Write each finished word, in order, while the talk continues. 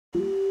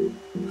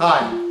Hi,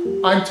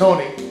 I'm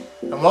Tony,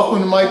 and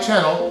welcome to my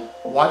channel,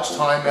 Watch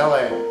Time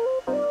LA.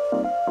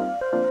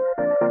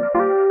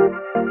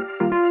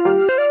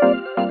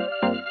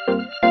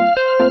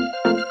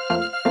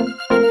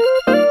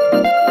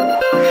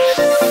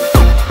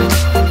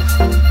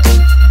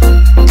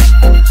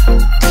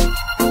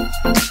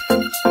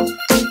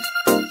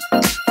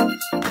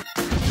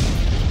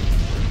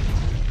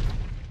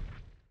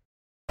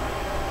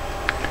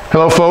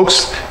 Hello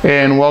folks,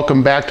 and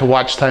welcome back to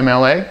Watch Time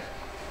LA.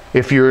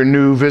 If you're a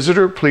new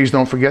visitor, please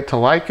don't forget to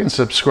like and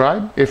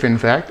subscribe, if in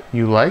fact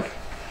you like.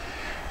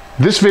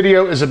 This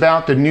video is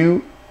about the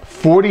new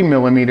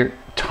 40mm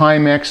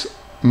Timex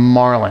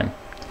Marlin.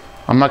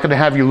 I'm not going to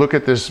have you look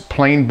at this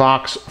plain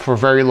box for a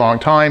very long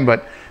time,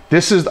 but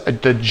this is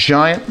the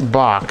giant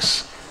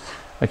box.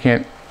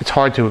 It's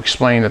hard to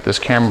explain at this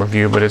camera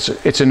view, but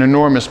it's an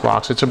enormous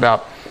box. It's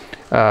about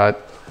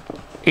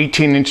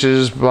 18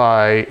 inches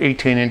by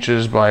 18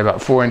 inches by about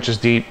 4 inches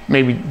deep,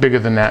 maybe bigger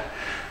than that.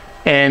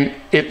 And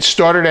it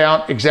started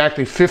out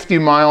exactly 50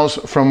 miles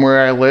from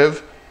where I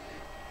live,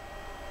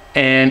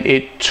 and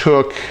it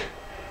took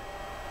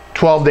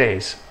 12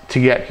 days to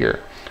get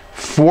here.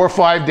 4 or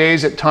 5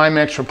 days at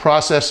Timex for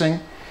processing,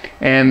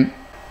 and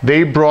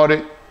they brought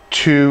it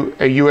to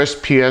a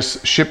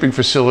USPS shipping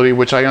facility,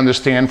 which I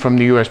understand from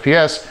the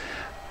USPS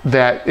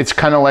that it's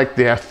kind of like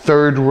their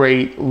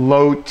third-rate,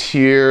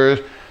 low-tier,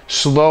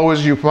 slow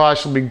as you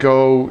possibly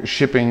go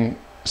shipping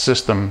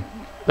system.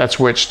 That's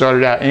where it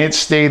started out, and it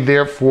stayed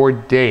there for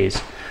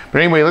days.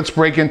 But anyway, let's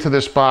break into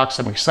this box.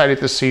 I'm excited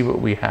to see what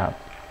we have.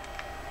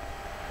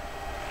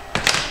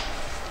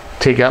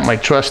 Take out my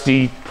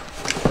trusty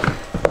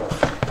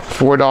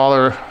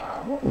 $4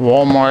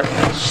 Walmart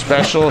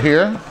special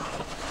here.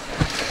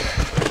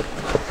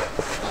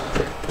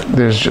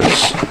 There's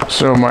just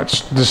so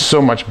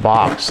much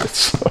box.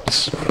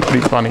 It's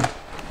pretty funny.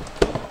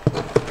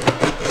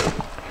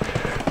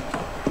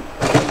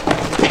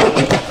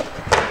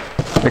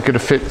 I could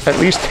have fit at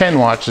least 10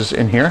 watches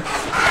in here.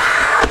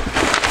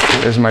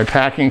 There's my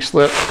packing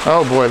slip.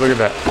 Oh boy, look at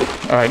that.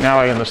 All right, now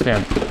I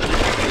understand.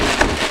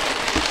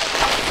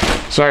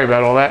 Sorry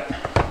about all that.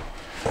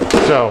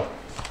 So,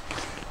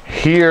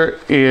 here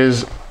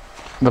is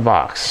the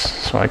box.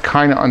 So I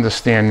kind of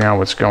understand now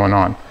what's going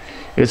on.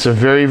 It's a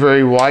very,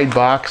 very wide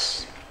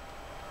box.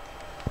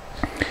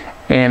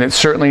 And it's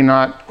certainly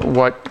not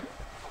what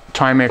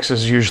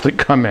Timexes usually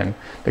come in.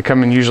 They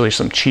come in usually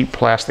some cheap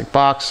plastic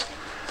box.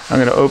 I'm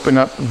going to open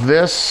up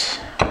this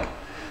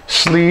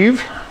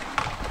sleeve,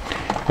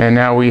 and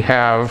now we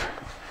have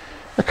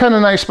a kind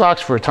of nice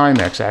box for a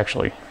Timex,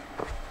 actually.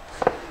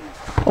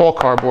 All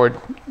cardboard,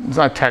 it's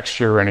not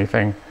texture or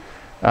anything.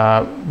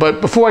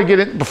 But before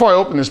I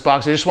open this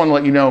box, I just want to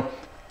let you know,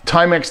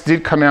 Timex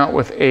did come out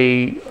with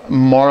a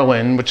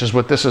Marlin, which is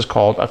what this is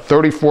called, a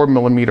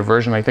 34mm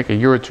version, I think a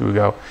year or two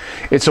ago.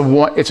 It's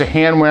a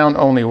hand wound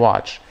only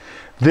watch.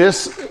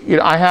 This,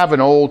 I have an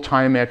old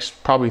Timex,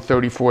 probably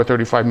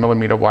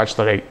 35mm watch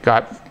that I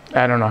got,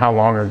 I don't know how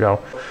long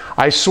ago.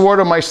 I swore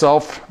to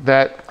myself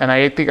that, and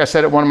I think I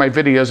said it in one of my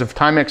videos, if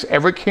Timex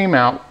ever came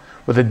out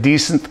with a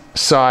decent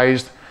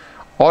sized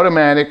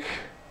automatic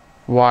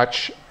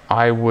watch,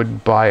 I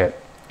would buy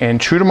it. And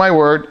true to my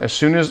word, as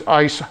soon as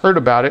I heard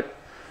about it,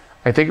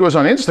 I think it was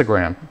on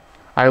Instagram,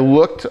 I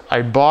looked,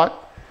 I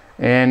bought,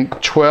 and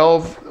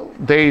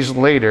 12 days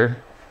later,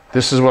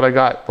 this is what I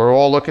got. We're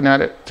all looking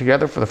at it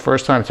together for the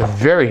first time. It's a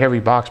very heavy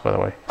box, by the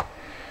way.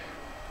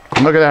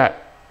 And look at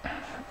that,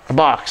 a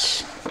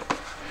box.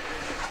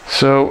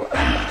 So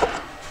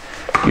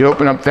you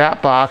open up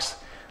that box.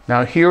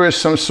 Now here is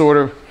some sort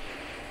of,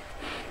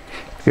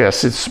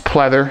 yes, it's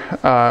pleather.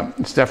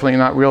 It's definitely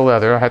not real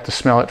leather. I had to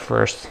smell it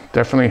first.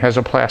 Definitely has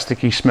a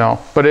plasticky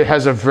smell, but it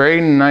has a very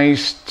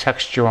nice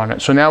texture on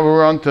it. So now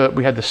we're on to,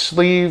 we had the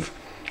sleeve.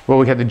 Well,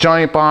 we had the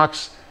giant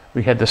box.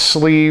 We had the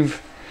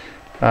sleeve.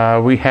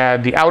 We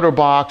had the outer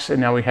box, and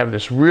now we have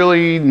this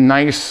really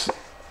nice,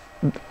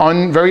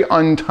 very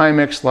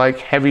un-Timex-like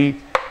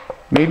heavy,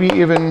 maybe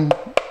even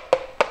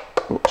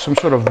some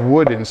sort of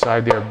wood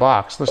inside their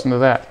box. Listen to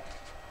that.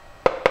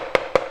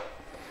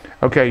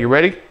 Okay, you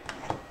ready?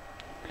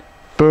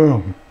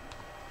 Boom.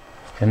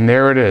 And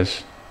there it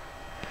is.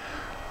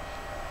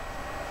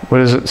 What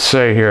does it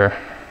say here?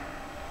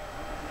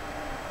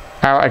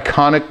 Our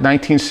iconic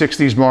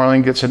 1960s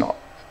Marlin gets an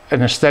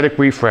aesthetic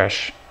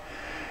refresh.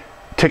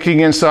 Ticking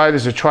inside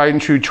is a tried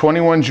and true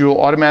 21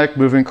 jewel automatic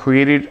movement,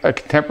 created a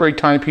contemporary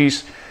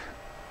timepiece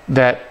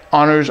that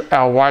honors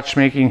our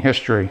watchmaking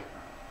history.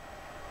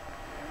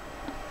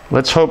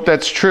 Let's hope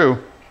that's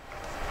true.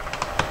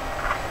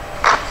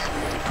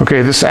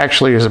 Okay, this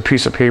actually is a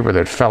piece of paper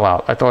that fell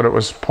out. I thought it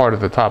was part of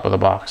the top of the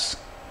box.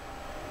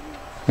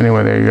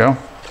 Anyway, there you go.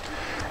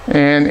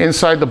 And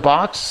inside the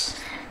box,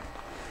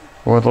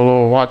 or the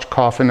little watch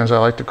coffin as I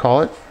like to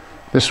call it,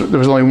 there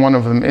was only one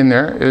of them in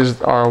there,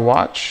 is our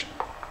watch.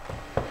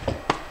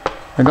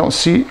 I don't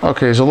see,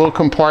 okay, there's a little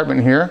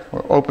compartment here.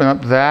 We'll open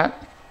up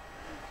that,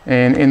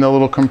 and in the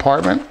little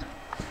compartment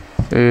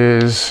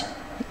is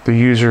the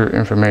user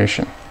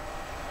information.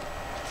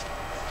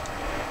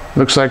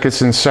 Looks like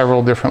it's in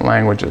several different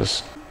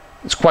languages.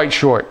 It's quite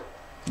short,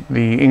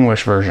 the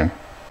English version.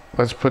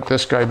 Let's put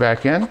this guy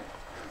back in.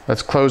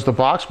 Let's close the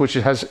box, which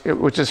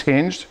is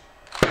hinged.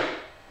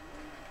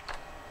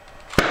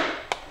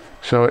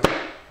 So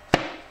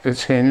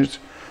it's hinged.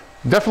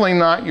 Definitely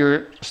not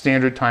your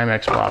standard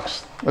Timex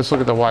box. Let's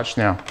look at the watch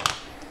now.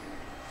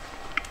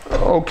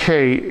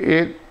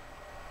 Okay,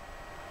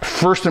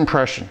 first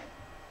impression,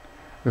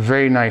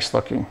 very nice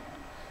looking.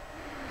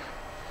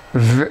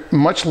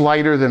 Much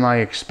lighter than I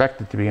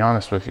expected, to be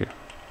honest with you.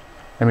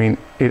 I mean,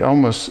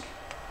 this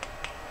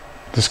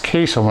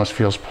case almost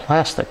feels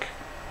plastic.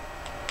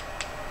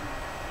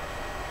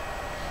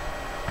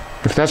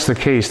 If that's the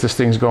case, this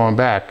thing's going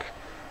back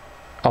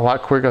a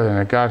lot quicker than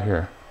it got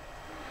here.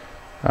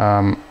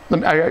 I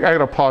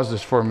gotta pause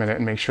this for a minute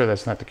and make sure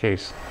that's not the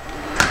case.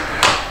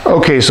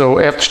 Okay, so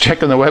after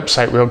checking the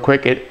website real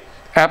quick, it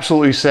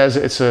absolutely says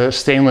it's a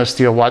stainless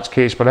steel watch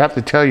case, but I have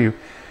to tell you,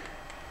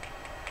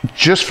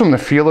 just from the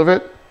feel of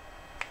it,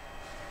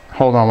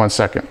 hold on one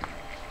second.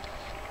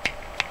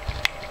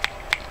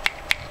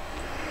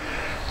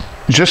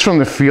 Just from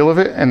the feel of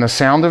it and the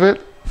sound of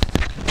it,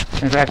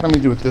 in fact, let me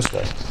do it this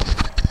way.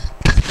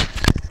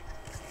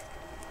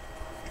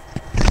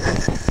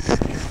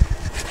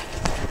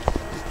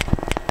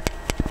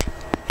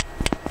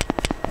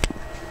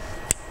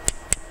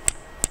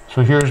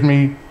 So here's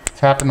me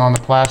tapping on the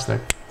plastic.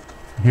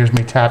 Here's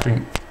me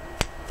tapping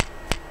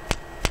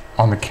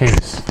on the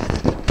case.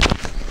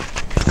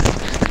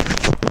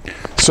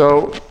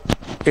 So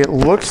it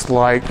looks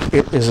like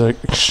it is an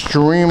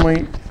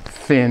extremely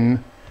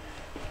thin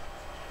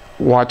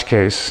watch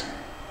case.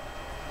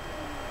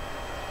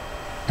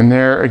 And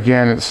there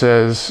again it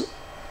says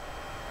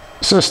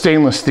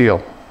stainless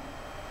steel.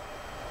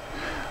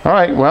 All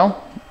right,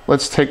 well,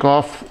 let's take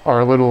off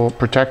our little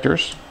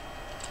protectors.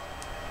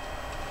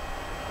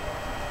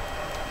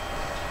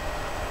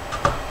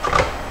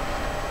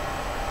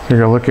 Take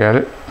a look at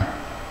it.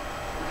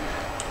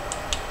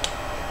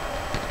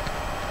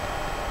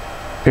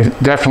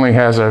 It definitely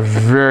has a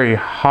very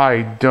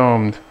high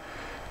domed,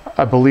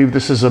 I believe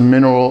this is a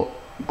mineral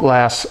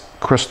glass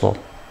crystal.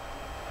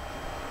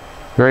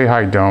 Very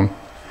high dome.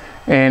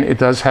 And it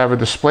does have a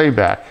display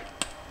back.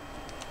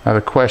 Now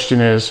the question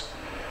is,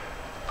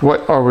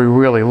 what are we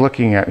really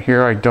looking at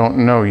here? I don't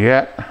know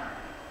yet.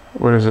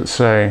 What does it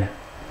say?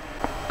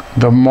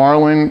 The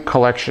Marlin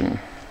collection.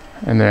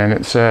 And then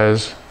it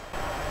says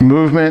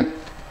movement,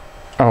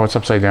 oh, it's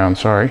upside down,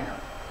 sorry.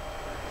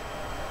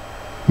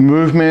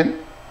 Movement,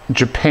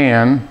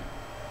 Japan.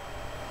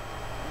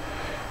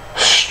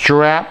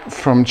 Strap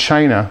from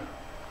China.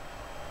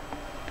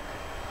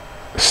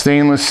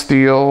 Stainless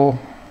steel.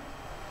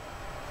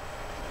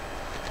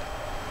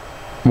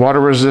 Water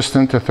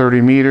resistant to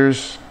 30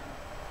 meters.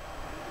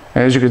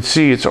 And as you can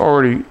see, it's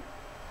already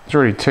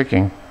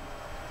ticking.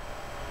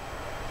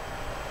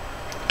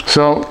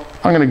 So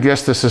I'm going to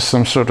guess this is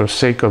some sort of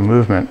Seiko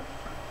movement.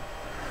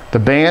 The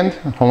band,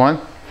 hold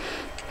on,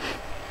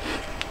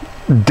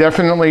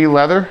 definitely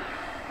leather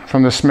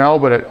from the smell,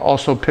 but it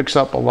also picks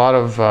up a lot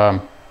of,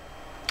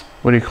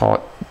 what do you call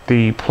it?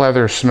 The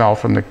pleather smell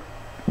from the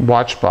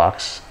watch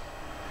box.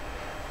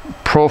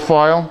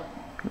 Profile,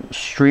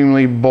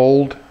 extremely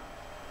bold,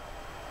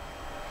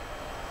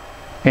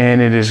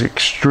 and it is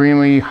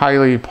extremely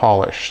highly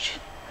polished.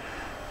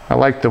 I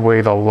like the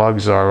way the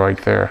lugs are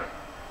right there.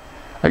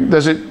 Like,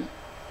 does it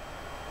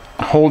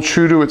hold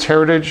true to its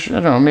heritage? I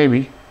don't know,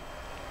 maybe.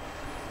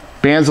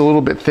 Band's a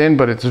little bit thin,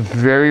 but it's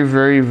very,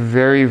 very,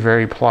 very,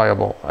 very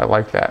pliable. I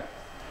like that.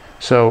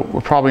 So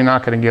we're probably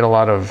not going to get a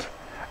lot of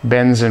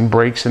bends and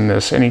breaks in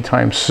this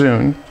anytime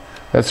soon.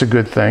 That's a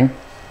good thing.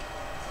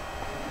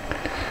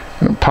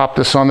 I'm going to pop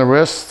this on the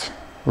wrist.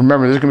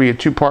 Remember, this is going to be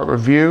a two-part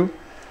review.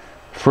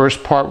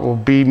 First part will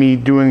be me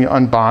doing the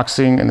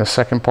unboxing, and the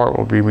second part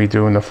will be me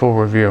doing the full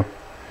review.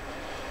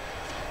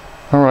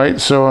 All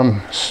right, so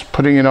I'm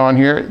putting it on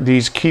here.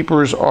 These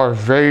keepers are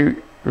very,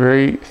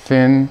 very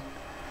thin.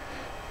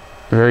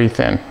 Very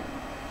thin.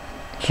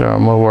 So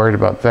I'm a little worried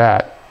about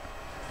that.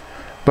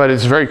 But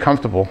it's very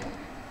comfortable.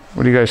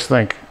 What do you guys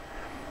think?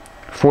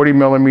 40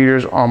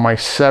 millimeters on my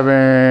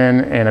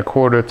 7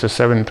 1/4 to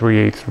 7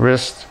 3/8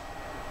 wrist,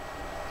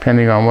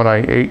 depending on what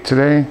I ate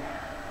today.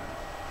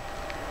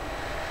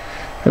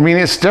 I mean,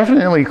 it's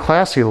definitely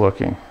classy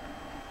looking.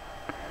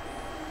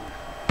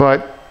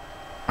 But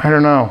I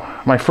don't know.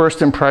 My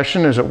first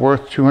impression, is it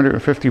worth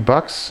 250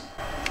 bucks?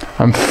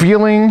 I'm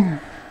feeling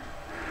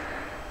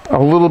a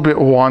little bit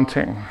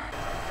wanting.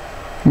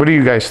 What do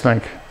you guys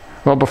think?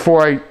 Well,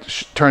 before I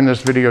turn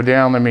this video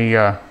down, let me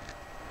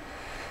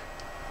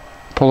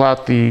pull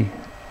out the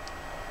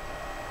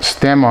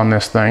stem on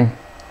this thing.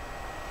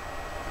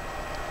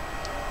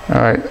 All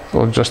right,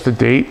 we'll adjust the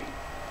date.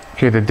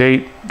 Okay, the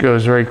date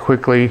goes very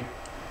quickly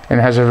and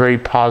has a very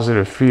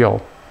positive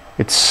feel.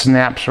 It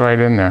snaps right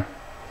in there.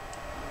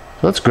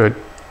 So that's good.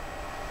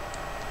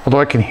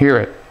 Although I can hear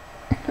it,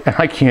 and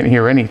I can't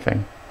hear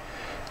anything.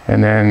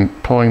 And then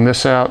pulling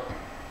this out.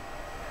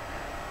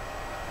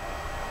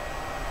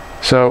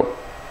 So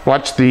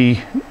watch the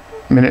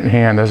minute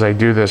hand as I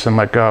do this and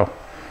let go.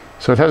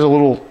 So it has a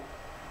little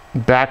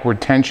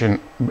backward tension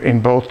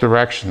in both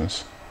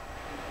directions.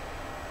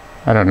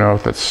 I don't know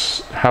if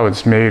that's how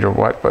it's made or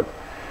what, but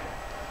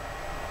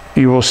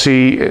you will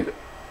see it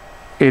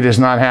is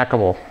not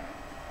hackable.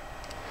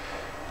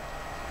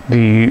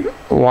 The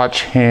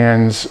watch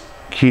hands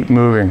keep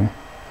moving.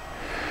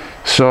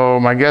 So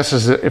my guess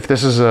is that if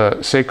this is a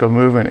Seiko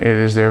movement, it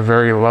is their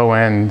very low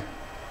end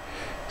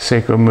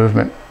Seiko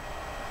movement.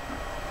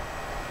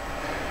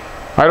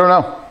 I don't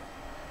know.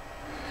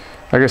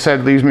 Like I said,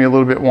 it leaves me a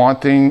little bit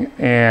wanting,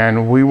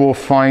 and we will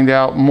find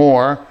out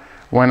more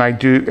when I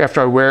do,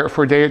 after I wear it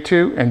for a day or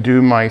two and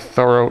do my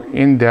thorough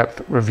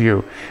in-depth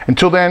review.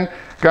 Until then,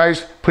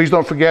 guys, please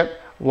don't forget,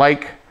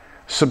 like,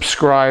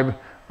 subscribe.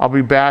 I'll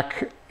be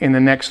back in the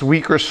next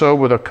week or so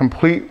with a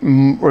complete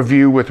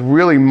review with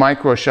really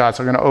micro shots.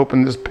 I'm gonna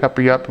open this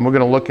puppy up and we're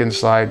gonna look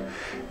inside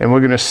and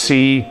we're gonna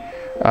see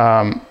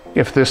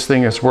if this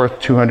thing is worth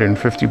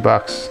 250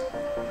 bucks.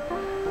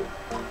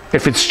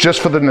 If it's just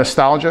for the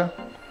nostalgia,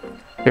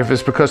 if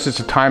it's because it's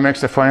a Timex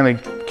that finally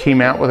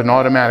came out with an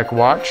automatic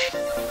watch,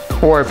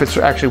 or if it's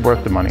actually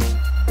worth the money.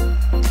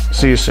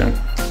 See you soon.